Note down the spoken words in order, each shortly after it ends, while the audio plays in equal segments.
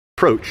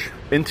approach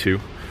into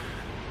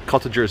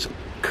Cottagers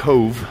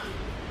Cove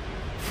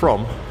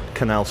from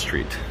Canal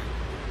Street.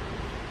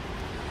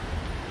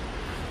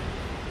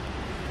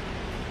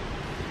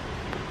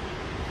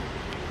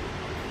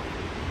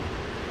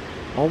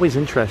 Always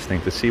interesting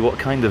to see what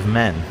kind of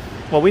men,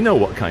 well, we know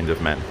what kind of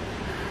men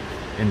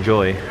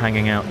enjoy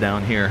hanging out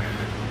down here.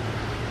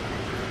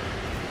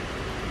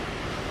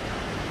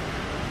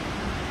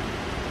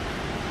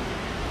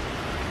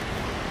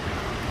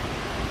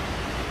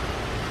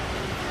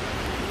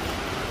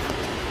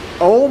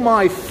 Oh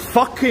my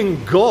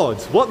fucking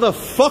God, what the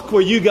fuck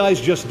were you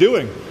guys just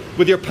doing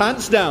with your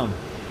pants down?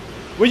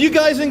 Were you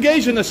guys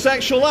engaged in a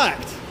sexual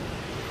act?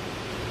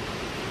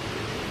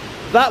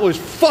 That was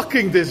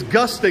fucking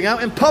disgusting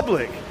out in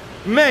public.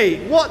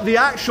 Mate, what the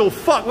actual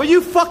fuck? Were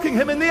you fucking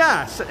him in the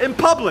ass in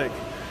public?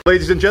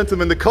 Ladies and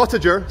gentlemen, the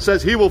cottager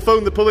says he will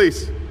phone the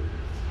police.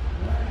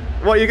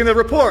 What, are you going to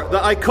report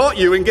that I caught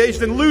you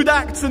engaged in lewd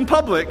acts in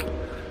public?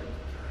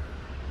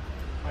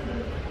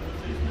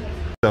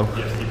 So,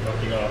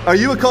 are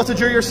you a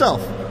cottager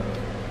yourself?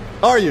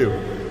 Are you?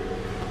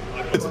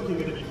 I'm going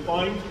to be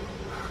fined.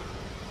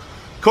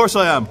 Of course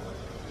I am.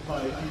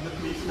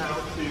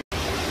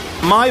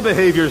 My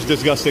behaviour is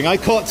disgusting. I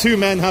caught two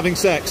men having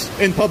sex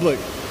in public.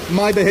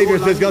 My behaviour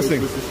is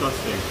disgusting.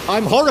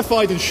 I'm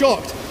horrified and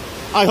shocked.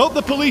 I hope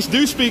the police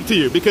do speak to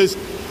you, because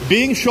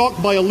being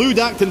shocked by a lewd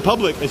act in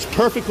public is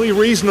perfectly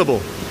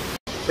reasonable.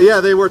 Yeah,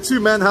 they were two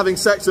men having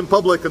sex in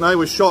public and I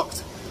was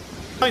shocked.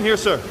 Sign here,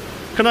 sir.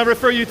 Can I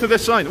refer you to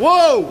this sign?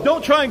 Whoa!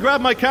 Don't try and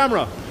grab my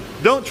camera.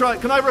 Don't try.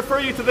 Can I refer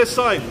you to this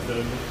sign?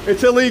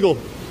 It's illegal.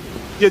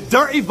 You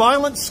dirty,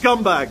 violent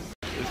scumbag.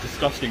 It's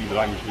disgusting, the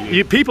language we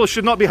use. People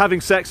should not be having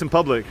sex in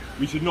public.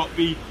 We should not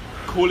be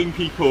calling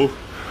people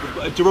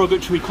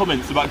derogatory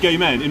comments about gay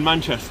men in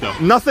Manchester.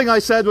 Nothing I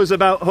said was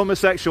about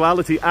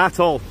homosexuality at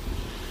all.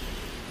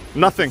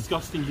 Nothing.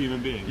 Disgusting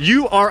human being.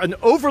 You are an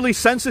overly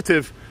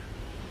sensitive,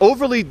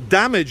 overly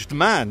damaged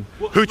man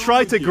who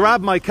tried to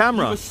grab my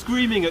camera. You were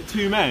screaming at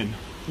two men.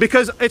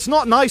 Because it's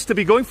not nice to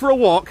be going for a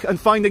walk and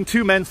finding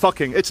two men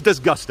fucking. It's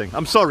disgusting.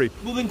 I'm sorry.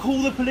 Well, then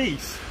call the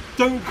police.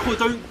 Don't.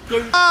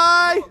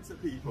 Bye.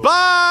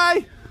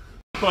 Bye.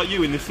 About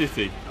you in the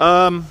city.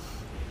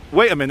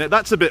 Wait a minute.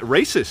 That's a bit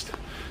racist.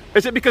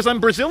 Is it because I'm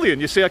Brazilian?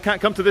 You say I can't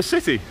come to this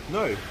city?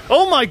 No.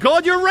 Oh my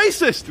God, you're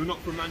racist. You're not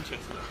from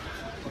Manchester.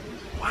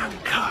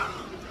 Wanker.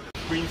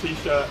 Green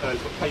t-shirt,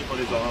 he's got paint on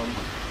his arm,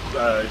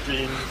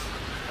 jeans.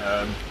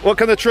 What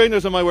kind of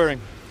trainers am I wearing?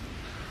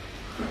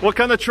 What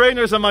kind of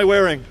trainers am I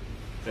wearing?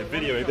 They're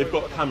videoing. They've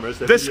got cameras.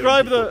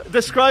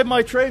 Describe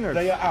my trainers.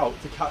 They are out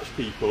to catch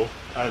people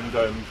and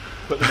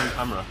put them on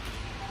camera.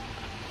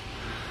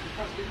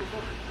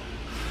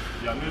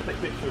 Yeah, I'm going to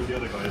take pictures of the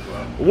other guy as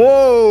well.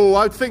 Whoa!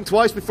 I'd think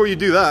twice before you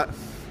do that.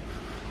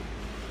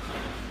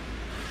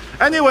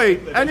 Anyway.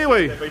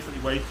 They're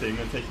basically waiting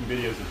and taking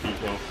videos of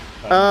people.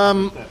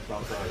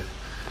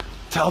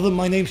 Tell them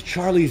my name's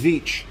Charlie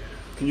Vietch.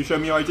 Can you show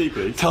me your ID,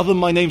 please? Tell them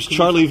my name's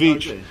Charlie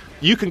Vietch.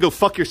 You can go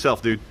fuck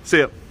yourself, dude. See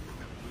ya.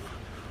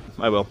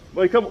 I will.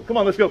 Wait, come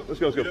on, let's go. Let's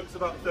go. He looks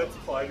about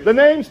 35. The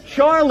name's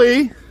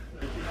Charlie.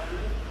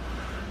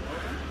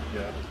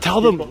 Yeah.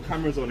 Tell them. He's got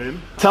cameras on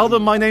him. Tell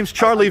them my name's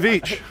Charlie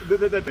Vietch.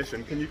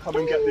 Can you come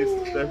and get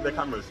their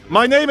cameras?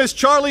 My name is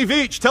Charlie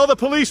Vietch. Tell the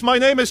police my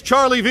name is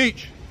Charlie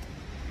Vietch.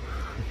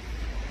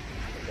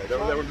 Okay,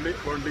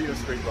 we're on Lena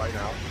Street right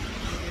now.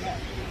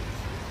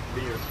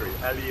 Lena Street.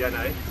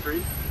 L-E-N-A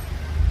Street.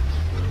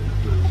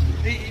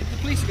 The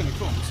police are going to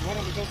come, so why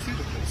don't we go through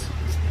the police?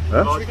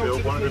 Huh?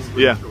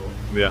 Yeah.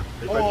 Yeah.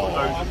 Oh,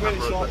 I'm really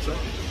short.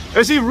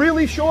 Is he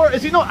really short?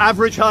 Is he not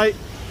average height?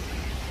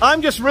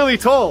 I'm just really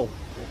tall.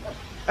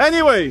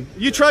 Anyway,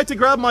 you tried to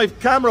grab my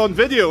camera on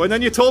video and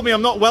then you told me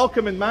I'm not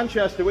welcome in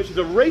Manchester, which is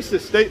a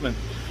racist statement.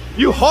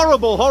 You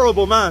horrible,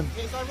 horrible man.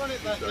 It's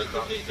ironic that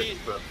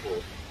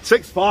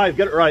 6'5",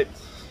 get it right.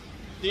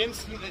 the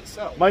incident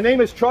itself. My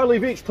name is Charlie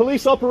Vietch,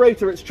 police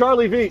operator, it's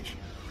Charlie Vietch.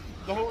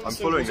 I'm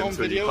following them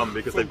until you come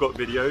because they've got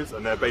videos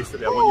and they're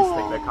basically, I want you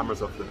to take their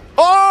cameras off them.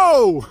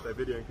 Oh! They're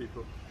videoing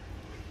people.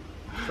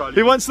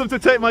 He wants them to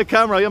take my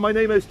camera. Yeah, my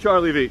name is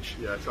Charlie Vietch.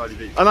 Yeah, Charlie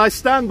Vietch. And I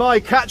stand by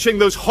catching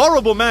those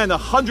horrible men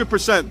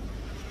 100%.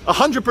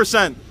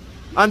 100%.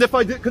 And if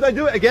I did, could I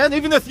do it again?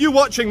 Even if you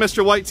watching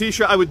Mr. White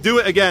T-shirt, I would do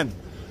it again.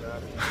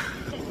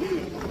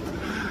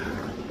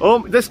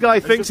 Oh, this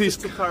guy thinks he's...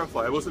 Just to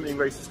clarify, I wasn't being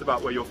racist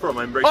about where you're from.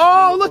 I'm racist.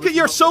 Oh, look at,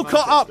 you're so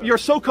caught up. You're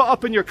so caught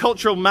up in your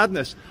cultural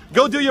madness.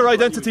 Go do your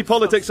identity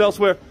politics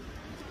elsewhere.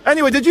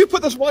 Anyway, did you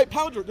put this white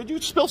powder? Did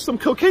you spill some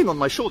cocaine on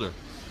my shoulder?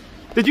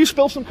 Did you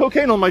spill some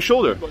cocaine on my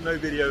shoulder? I've got no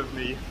video of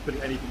me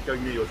putting anything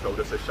going near your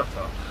shoulder, so shut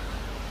up.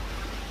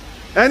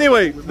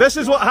 Anyway, this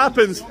is what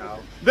happens.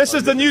 This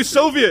is the new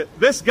Soviet.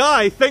 This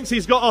guy thinks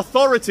he's got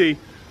authority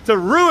to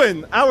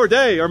ruin our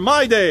day, or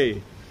my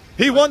day.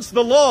 He wants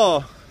the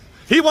law.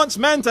 He wants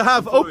men to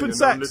have open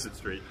sex.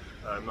 We're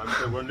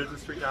on Lizard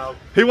Street now.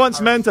 He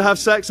wants men to have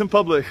sex in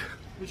public.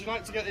 Would you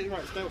like to get it right?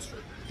 It's Dale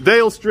Street.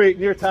 Dale Street,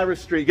 near Terrace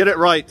Street. Get it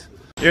right.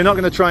 You're not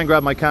going to try and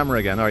grab my camera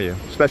again, are you?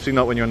 Especially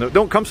not when you're on the...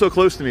 Don't come so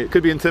close to me. It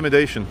could be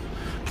intimidation.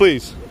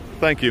 Please.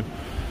 Thank you.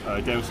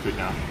 Dale Street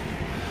now.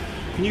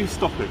 Can you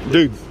stop it,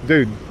 please?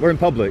 Dude, we're in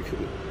public.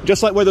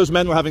 Just like where those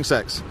men were having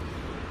sex.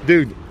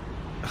 Dude,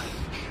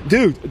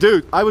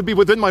 I would be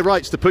within my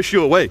rights to push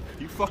you away.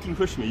 You fucking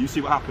push me, you see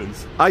what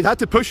happens. I had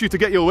to push you to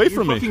get you away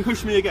from me. You fucking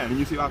push me again and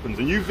you see what happens.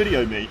 And you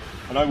video me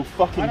and I will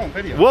fucking... I don't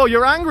video. Whoa,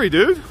 you're angry,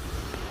 dude.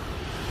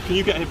 Can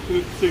you get him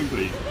soon,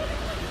 please?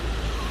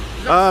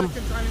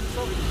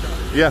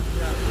 Yeah.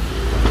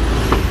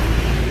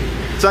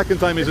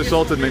 Second time he's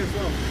assaulted me.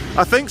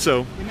 I think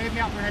so. He made me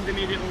apprehend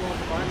immediately law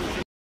for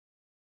violence.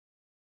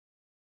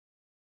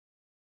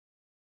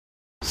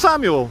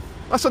 Samuel,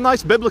 that's a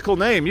nice biblical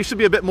name. You should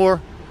be a bit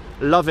more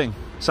loving,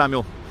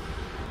 Samuel.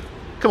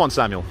 Come on,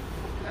 Samuel.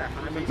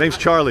 Name's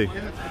Charlie.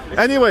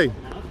 Anyway,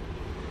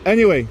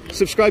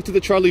 subscribe to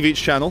the Charlie Vietch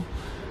channel.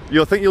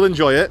 You'll think you'll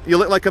enjoy it. You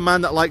look like a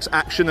man that likes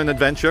action and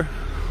adventure.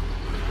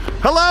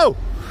 Hello!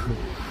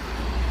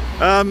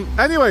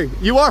 Anyway,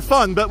 you are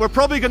fun, but we're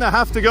probably going to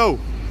have to go.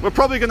 We're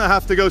probably going to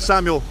have to go,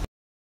 Samuel.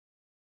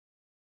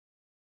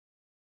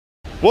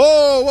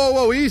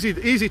 Whoa,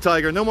 easy,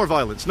 Tiger. No more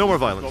violence, no more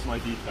violence. Got my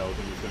details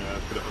and he's going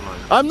to put it online.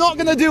 I'm not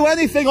going to do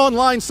anything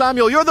online,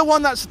 Samuel. You're the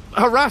one that's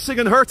harassing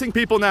and hurting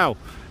people now.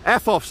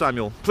 F off,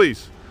 Samuel,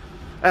 please.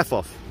 F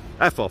off.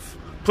 F off.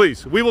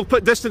 Please. We will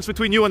put distance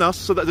between you and us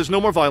so that there's no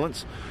more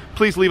violence.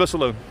 Please leave us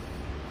alone.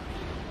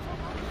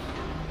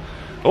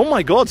 Oh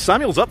my God,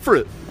 Samuel's up for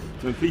it.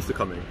 The police are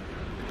coming.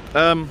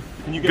 Can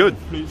you get good.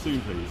 It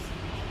soon, please?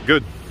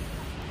 Good.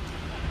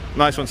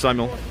 Nice one,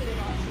 Samuel.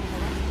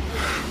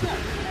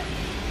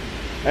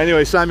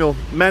 Anyway, Samuel,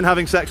 men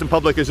having sex in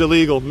public is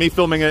illegal. Me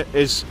filming it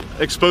is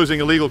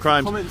exposing illegal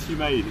crimes. The comments you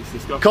made, it's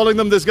disgusting. Calling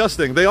them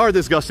disgusting. They are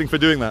disgusting for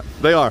doing that.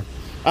 They are.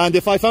 And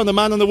if I found a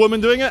man and a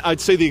woman doing it,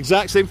 I'd say the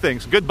exact same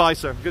things. Goodbye,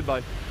 sir.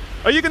 Goodbye.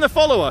 Are you going to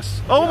follow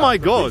us? Oh my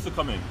God. The police are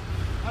coming.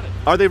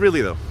 Are they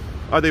really though?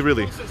 Are they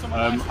really?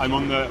 I'm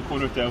on the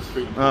corner of Dale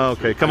Street. Oh,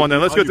 okay. Come on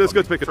then. Let's go to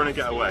pick it. Trying to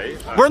get away.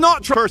 We're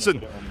not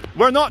person.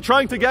 We're not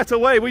trying to get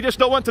away. We just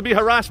don't want to be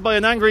harassed by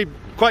an angry,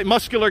 quite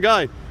muscular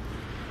guy.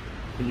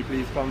 Can you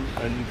please come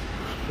and...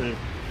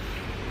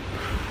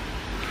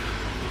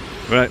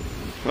 Right.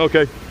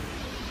 Okay.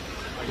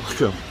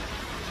 Cool.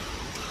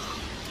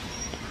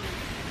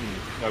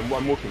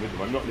 I'm walking with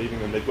them. I'm not leaving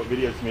them. They've got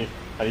videos of me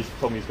and he's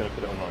told me he's going to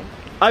put it online.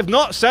 I've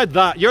not said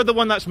that. You're the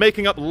one that's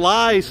making up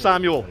lies,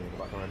 Samuel.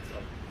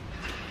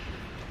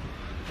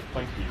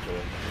 Thank you for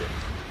that.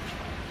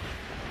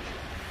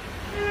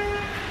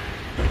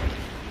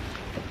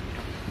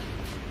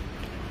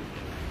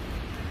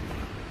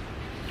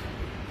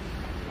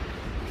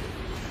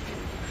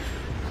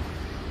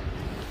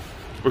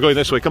 We're going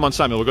this way. Come on,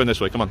 Samuel. We're going this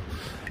way. Come on.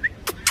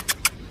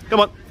 Come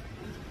on.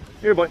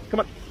 Here, boy. Come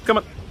on. Come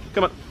on.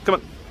 Come on. Come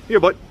on. Here,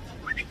 boy.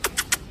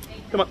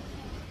 Come on.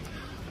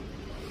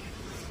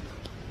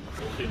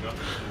 Walking up to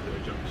the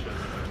junction,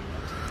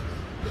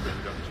 the main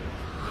junction.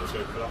 Let's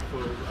go for that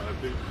full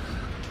boot.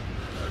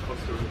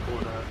 Costa in the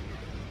corner.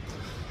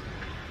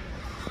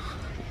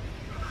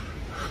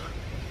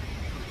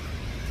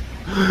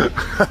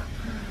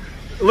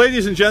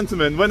 Ladies and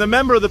gentlemen, when a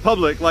member of the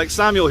public like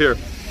Samuel here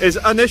is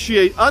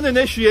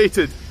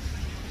uninitiated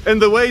in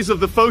the ways of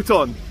the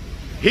photon,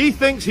 he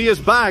thinks he has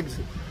bagged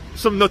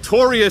some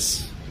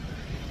notorious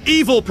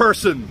evil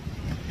person.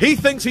 He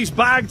thinks he's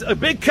bagged a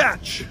big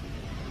catch.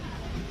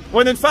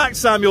 When in fact,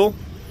 Samuel,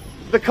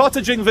 the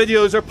cottaging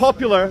videos are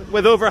popular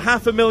with over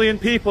 500,000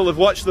 people have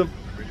watched them.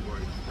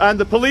 And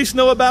the police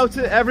know about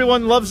it,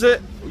 everyone loves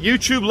it,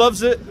 YouTube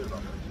loves it.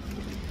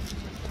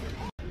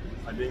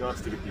 I'm being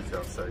asked to give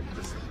details, so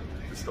just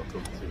stop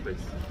talking to me, please.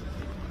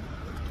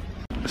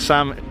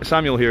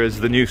 Samuel here is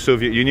the new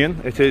Soviet Union.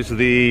 It is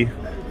the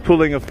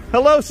pulling of...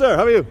 Hello, sir,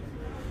 how are you?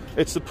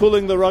 It's the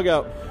pulling the rug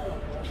out.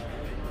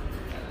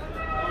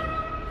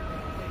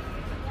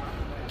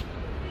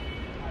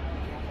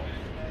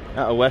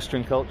 Out of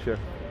Western culture.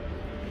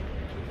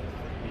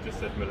 You just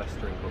said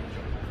molestering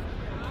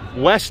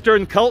culture.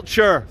 Western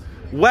culture!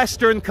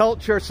 Western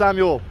culture,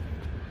 Samuel!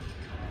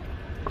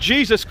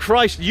 Jesus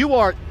Christ, you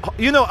are...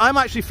 You know, I'm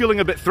actually feeling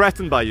a bit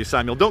threatened by you,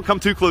 Samuel. Don't come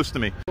too close to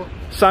me.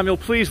 Samuel,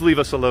 please leave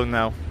us alone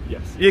now.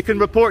 Yes. You can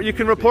report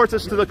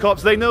us to the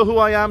cops. They know who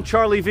I am,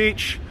 Charlie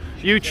Vietch,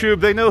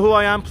 YouTube. They know who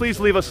I am. Please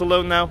leave us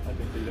alone now.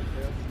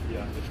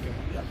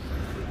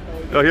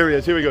 Oh, here he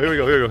is. Here we go. Here we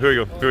go. Here we go. Here we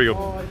go. Here we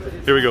go.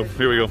 Here we go.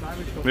 Here we go.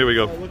 Here we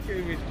go.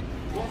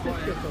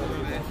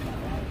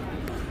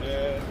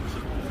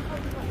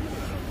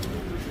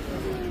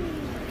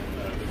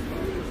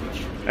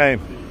 Hey.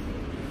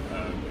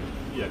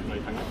 Yeah,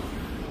 no, hang on.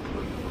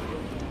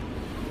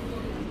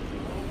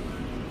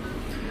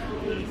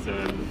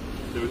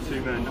 There were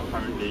two men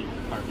apparently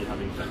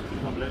having sex in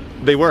public.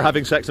 They were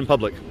having sex in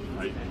public.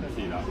 I can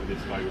see that, but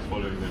this guy was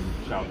following them,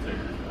 shouting,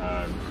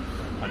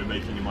 kind of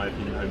making, in my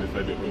opinion,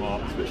 homophobic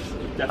remarks, but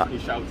definitely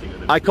shouting at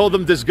them. I call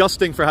them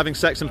disgusting for having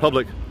sex in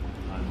public.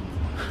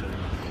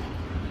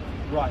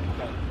 Right,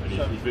 okay. And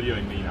he's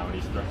videoing me now and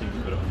he's threatening to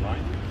put it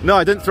online. No,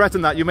 I didn't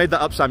threaten that. You made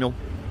that up, Samuel.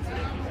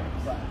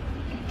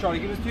 Charlie,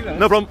 give us 2 minutes.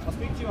 No problem. I'll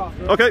speak to you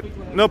after. Okay,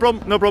 no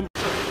problem, no problem.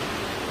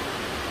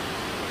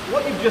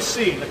 What you've you've just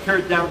seen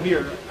occurred down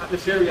here at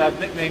this area I've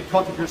nicknamed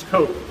Cottager's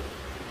Cove.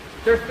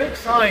 There's big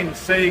signs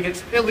saying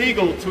it's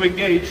illegal to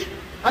engage,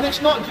 and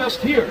it's not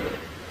just here.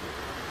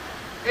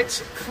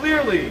 It's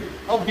clearly,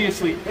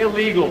 obviously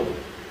illegal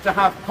to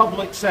have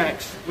public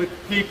sex with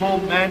people,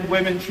 men,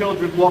 women,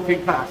 children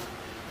walking past.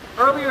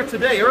 Earlier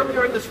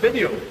in this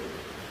video,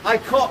 I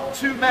caught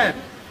 2 men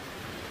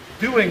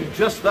doing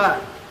just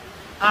that.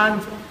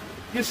 And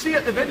you see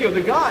at the video,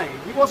 the guy,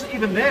 he wasn't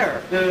even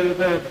there,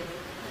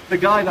 the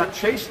guy that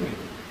chased me.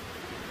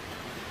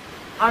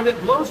 And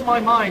it blows my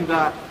mind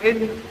that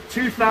in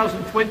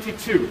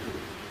 2022,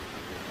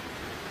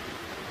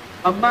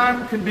 a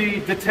man can be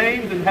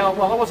detained and held.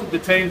 Well, I wasn't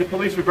detained, the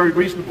police were very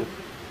reasonable.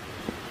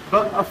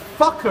 But a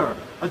fucker,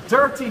 a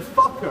dirty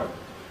fucker,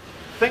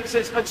 thinks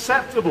it's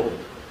acceptable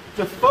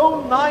to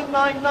phone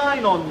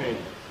 999 on me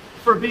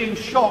for being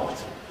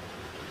shocked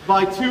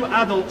by 2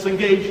 adults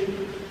engaged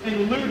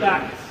in lewd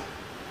acts.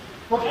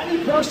 For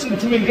any person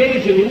to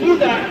engage in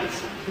lewd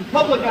acts, in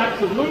public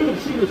acts of lewd,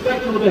 obscene, or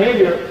sexual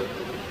behavior,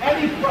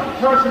 any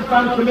person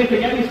found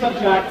committing any such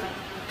act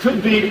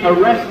could be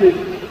arrested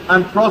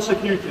and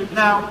prosecuted.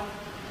 Now,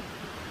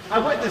 I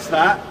witnessed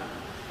that.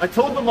 I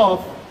told them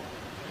off,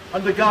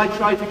 and the guy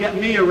tried to get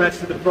me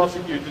arrested and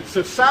prosecuted.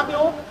 So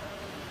Samuel,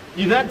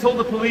 you then told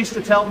the police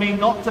to tell me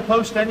not to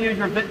post any of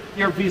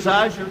your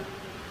visage,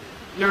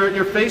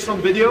 your face on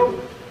video.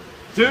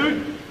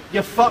 Dude,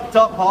 you fucked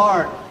up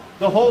hard.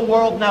 The whole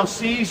world now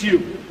sees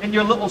you in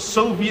your little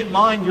Soviet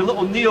mind, your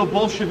little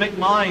neo-Bolshevik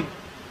mind,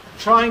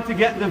 trying to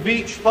get the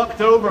Vietch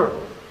fucked over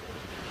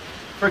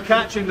for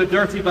catching the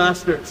dirty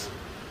bastards.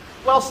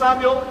 Well,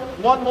 Samuel,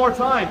 one more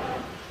time.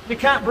 You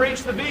can't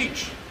breach the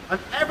Vietch, and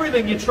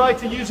everything you tried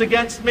to use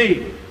against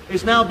me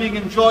is now being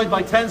enjoyed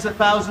by tens of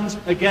thousands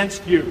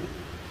against you.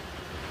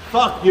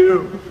 Fuck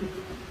you.